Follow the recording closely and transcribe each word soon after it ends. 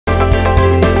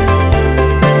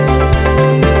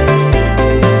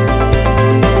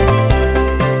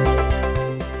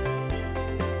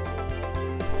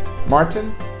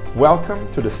Martin, welcome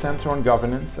to the Center on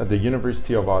Governance at the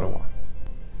University of Ottawa.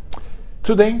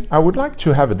 Today, I would like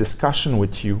to have a discussion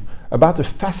with you about a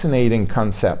fascinating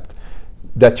concept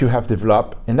that you have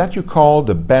developed and that you call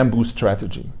the bamboo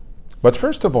strategy. But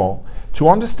first of all, to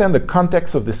understand the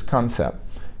context of this concept,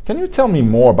 can you tell me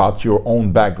more about your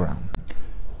own background?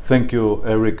 Thank you,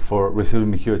 Eric, for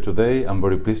receiving me here today. I'm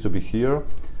very pleased to be here.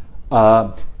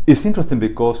 It's interesting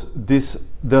because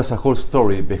there's a whole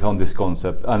story behind this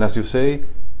concept, and as you say,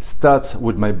 starts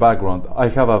with my background. I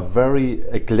have a very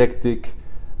eclectic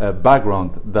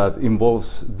background that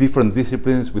involves different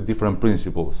disciplines with different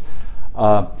principles.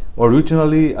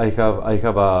 Originally, I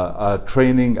have a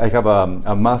training. I have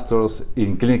a master's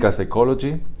in clinical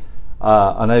psychology,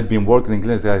 and I've been working in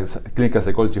clinical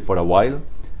psychology for a while.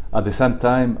 At the same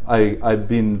time, I've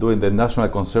been doing the National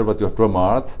Conservatory of Drama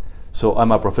Art, so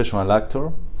I'm a professional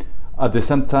actor. At the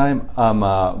same time, I'm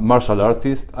a martial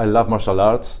artist. I love martial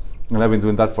arts, and I've been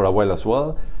doing that for a while as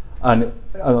well. And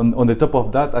on the top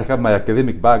of that, I have my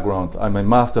academic background. I'm a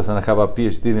master's, and I have a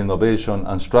PhD in innovation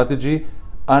and strategy,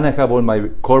 and I have all my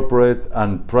corporate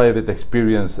and private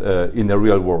experience in the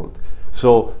real world.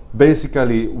 So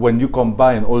basically, when you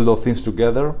combine all those things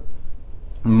together,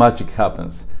 magic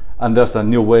happens. And there's a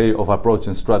new way of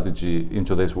approaching strategy in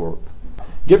today's world.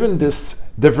 Given this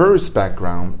diverse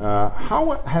background,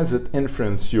 how has it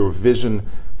influenced your vision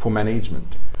for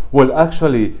management? Well,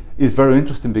 actually, it's very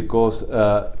interesting because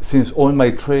since all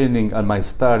my training and my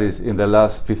studies in the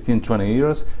last 15, 20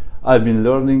 years, I've been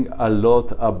learning a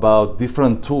lot about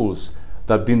different tools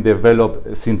that have been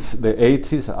developed since the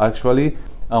 80s, actually.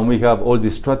 And we have all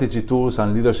these strategy tools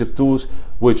and leadership tools,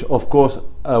 which of course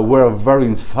were very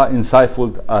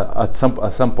insightful at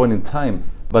some point in time.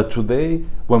 But today,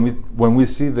 when we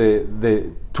see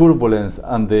the turbulence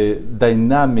and the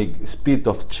dynamic speed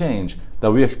of change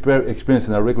that we experience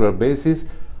on a regular basis,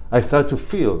 I start to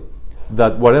feel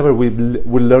that whatever we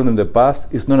learned in the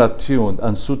past is not attuned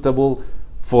and suitable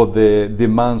for the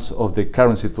demands of the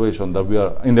current situation that we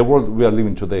are in the world we are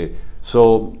living today.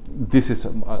 So this is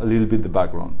a little bit the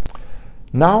background.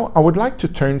 Now I would like to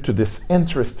turn to this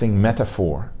interesting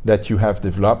metaphor that you have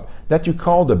developed that you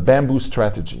call the bamboo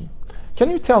strategy. Can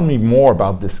you tell me more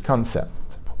about this concept?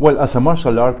 Well, as a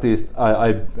martial artist,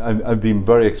 I've been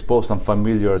very exposed and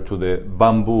familiar to the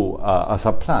bamboo as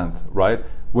a plant, right?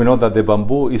 We know that the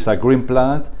bamboo is a green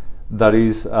plant that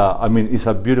is, it's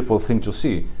a beautiful thing to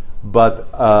see. But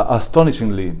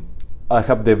astonishingly, I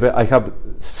have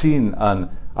seen and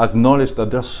acknowledged that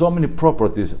there are so many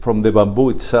properties from the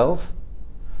bamboo itself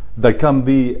that can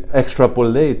be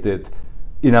extrapolated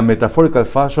in a metaphorical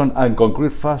fashion and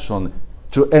concrete fashion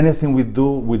to anything we do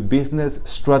with business,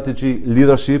 strategy,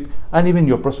 leadership, and even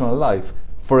your personal life.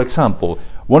 For example,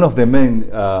 one of the main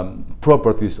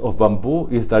properties of bamboo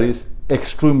is that it's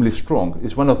extremely strong.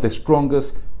 It's one of the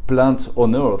strongest plants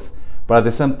on earth. But at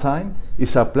the same time,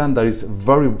 it's a plant that is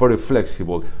very, very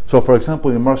flexible. So for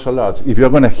example, in martial arts, if you're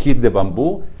going to hit the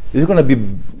bamboo, it's going to be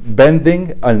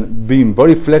bending and being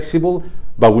very flexible,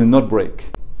 but will not break.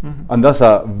 Mm-hmm. And that's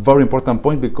a very important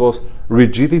point because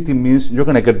rigidity means you're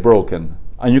going to get broken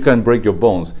and you can break your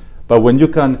bones. But when you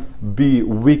can be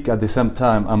weak at the same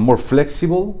time and more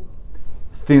flexible,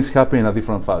 things happen in a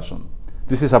different fashion.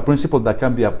 This is a principle that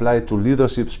can be applied to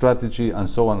leadership, strategy, and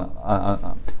so on,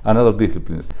 and other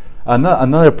disciplines.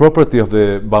 Another property of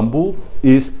the bamboo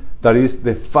is that it's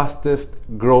the fastest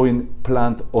growing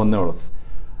plant on earth.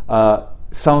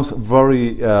 Sounds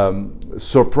very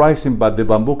surprising, but the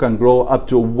bamboo can grow up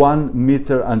to 1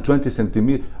 meter and 20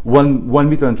 centimeters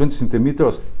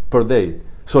per day.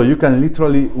 So you can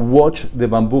literally watch the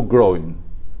bamboo growing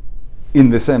in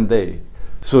the same day.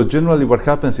 So generally what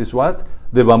happens is what?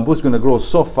 The bamboo is going to grow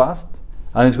so fast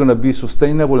and it's going to be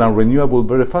sustainable and renewable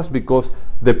very fast because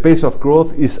the pace of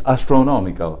growth is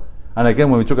astronomical. And again,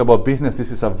 when we talk about business,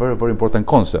 this is a very, very important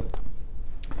concept.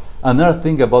 Another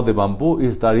thing about the bamboo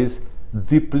is that it's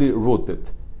deeply rooted.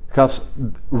 It has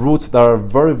roots that are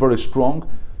very, very strong.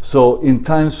 So in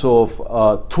times of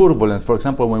turbulence, for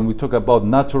example, when we talk about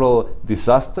natural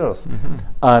disasters, mm-hmm.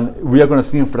 and we are going to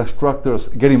see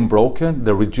infrastructures getting broken,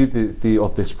 the rigidity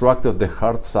of the structure, the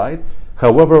hard side.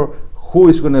 However, who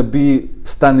is going to be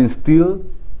standing still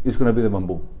is going to be the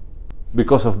bamboo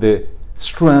because of the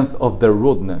strength of the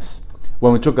rootness.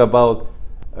 When we talk about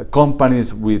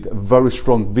companies with very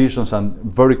strong visions and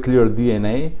very clear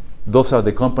DNA, those are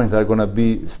the companies that are going to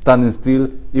be standing still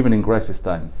even in crisis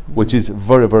time, which is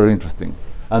very, very interesting.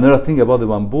 Another thing about the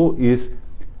bamboo is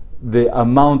the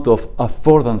amount of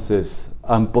affordances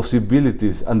and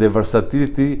possibilities and the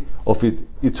versatility of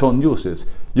its own uses.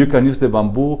 You can use the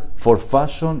bamboo for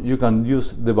fashion. You can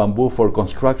use the bamboo for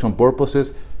construction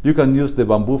purposes. You can use the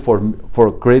bamboo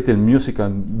for creating music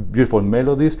and beautiful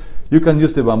melodies. You can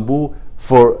use the bamboo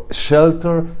for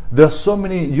shelter. There are so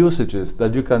many usages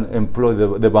that you can employ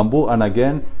the bamboo, and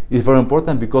again, it's very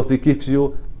important because it gives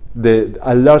you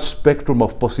a large spectrum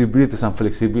of possibilities and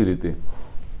flexibility.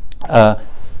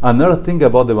 Another thing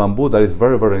about the bamboo that is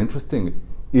very, very interesting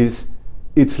is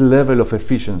its level of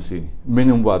efficiency.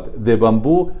 Meaning what? The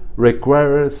bamboo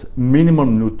requires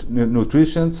minimum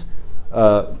nutrition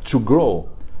to grow.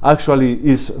 Actually,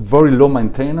 is very low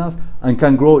maintenance and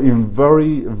can grow in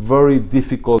very, very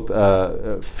difficult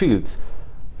fields.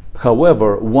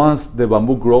 However, once the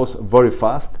bamboo grows very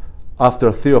fast,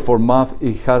 after 3 or 4 months,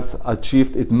 it has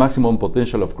achieved its maximum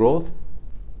potential of growth.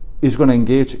 It's going to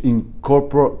engage in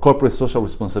corporate social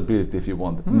responsibility, if you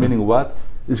want. Meaning what?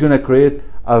 It's going to create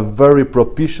a very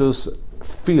propitious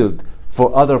field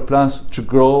for other plants to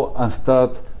grow and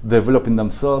start developing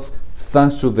themselves,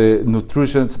 thanks to the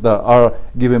nutrients that are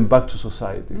given back to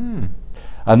society.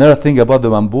 Another thing about the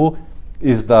bamboo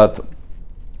is that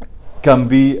can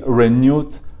be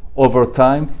renewed over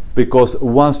time, because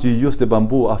once you use the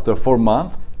bamboo after 4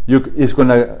 months, it's going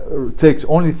to take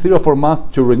only 3 or 4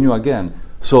 months to renew again.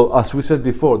 So as we said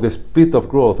before, the speed of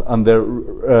growth and the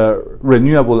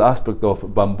renewable aspect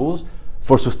of bamboos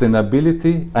for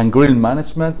sustainability and green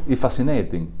management is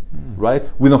fascinating, right?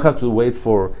 We don't have to wait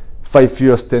for 5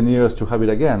 years, 10 years to have it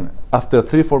again. After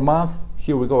 3, 4 months,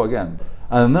 here we go again.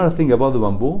 And another thing about the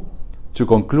bamboo, to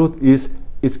conclude, is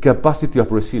its capacity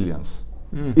of resilience.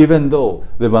 Even though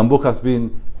the bamboo has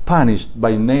been punished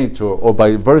by nature or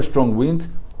by very strong winds,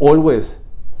 always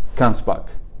comes back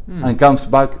and comes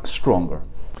back stronger.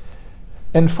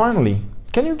 And finally,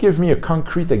 can you give me a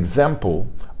concrete example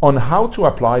on how to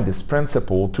apply this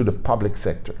principle to the public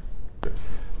sector?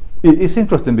 It's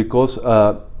interesting because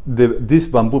these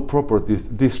bamboo properties,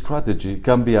 this strategy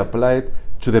can be applied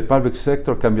to the public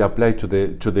sector, can be applied to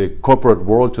the corporate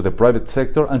world, to the private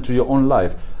sector, and to your own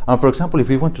life. And for example, if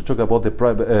we want to talk about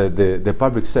the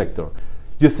public sector,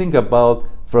 you think about,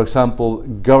 for example,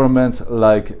 governments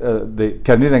like the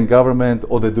Canadian government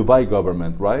or the Dubai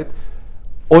government, right?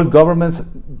 All governments,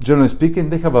 generally speaking,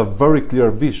 they have a very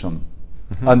clear vision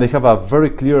and they have a very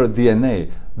clear DNA.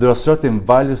 There are certain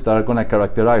values that are going to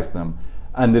characterize them,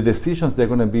 and the decisions they're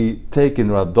going to be taking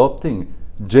or adopting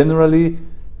generally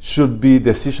should be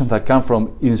decisions that come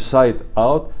from inside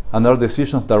out, and are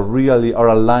decisions that really are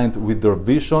aligned with their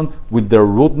vision, with their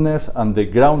rootness and the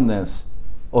groundness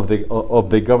of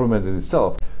the government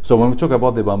itself. So when we talk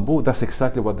about the bamboo, that's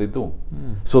exactly what they do.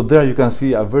 So there you can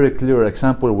see a very clear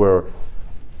example where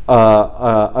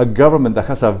a government that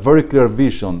has a very clear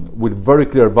vision with very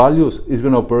clear values is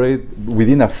going to operate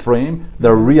within a frame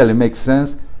that really makes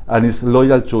sense and is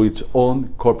loyal to its own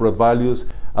corporate values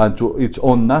and to its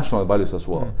own national values as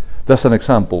well. That's an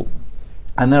example.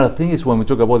 Another thing is when we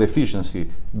talk about efficiency,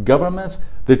 governments,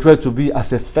 they try to be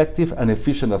as effective and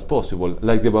efficient as possible,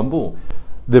 like the bamboo.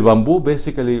 The bamboo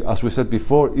basically, as we said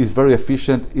before, is very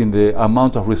efficient in the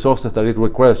amount of resources that it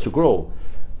requires to grow.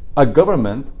 A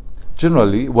government,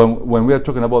 generally, when we are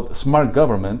talking about smart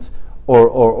governments,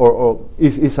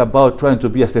 is about trying to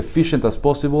be as efficient as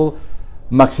possible,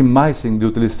 maximizing the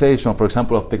utilization, for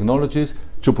example, of technologies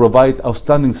to provide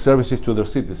outstanding services to their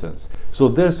citizens. So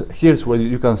here's where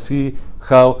you can see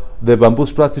how the bamboo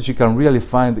strategy can really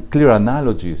find clear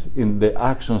analogies in the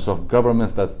actions of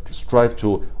governments that strive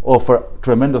to offer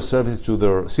tremendous service to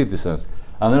their citizens.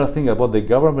 Another thing about the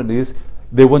government is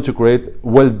they want to create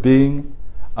well-being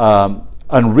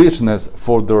and richness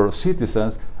for their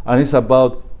citizens, and it's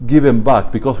about giving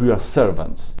back because we are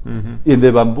servants. In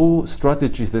the bamboo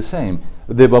strategy is the same.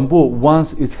 The bamboo,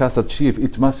 once it has achieved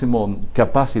its maximum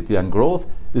capacity and growth,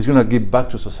 is going to give back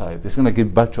to society. It's going to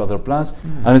give back to other plants,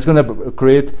 and it's going to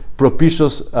create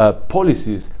propitious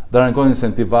policies that are going to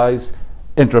incentivize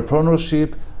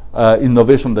entrepreneurship,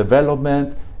 innovation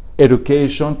development,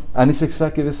 education, and it's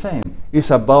exactly the same. It's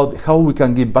about how we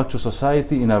can give back to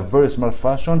society in a very smart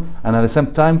fashion and at the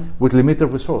same time with limited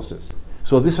resources.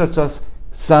 So these are just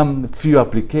some few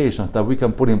applications that we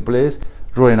can put in place,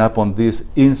 drawing up on these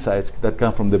insights that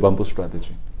come from the bamboo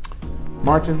strategy.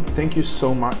 Martin, thank you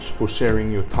so much for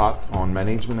sharing your thought on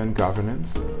management and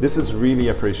governance. This is really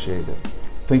appreciated.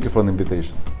 Thank you for the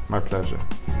invitation. My pleasure.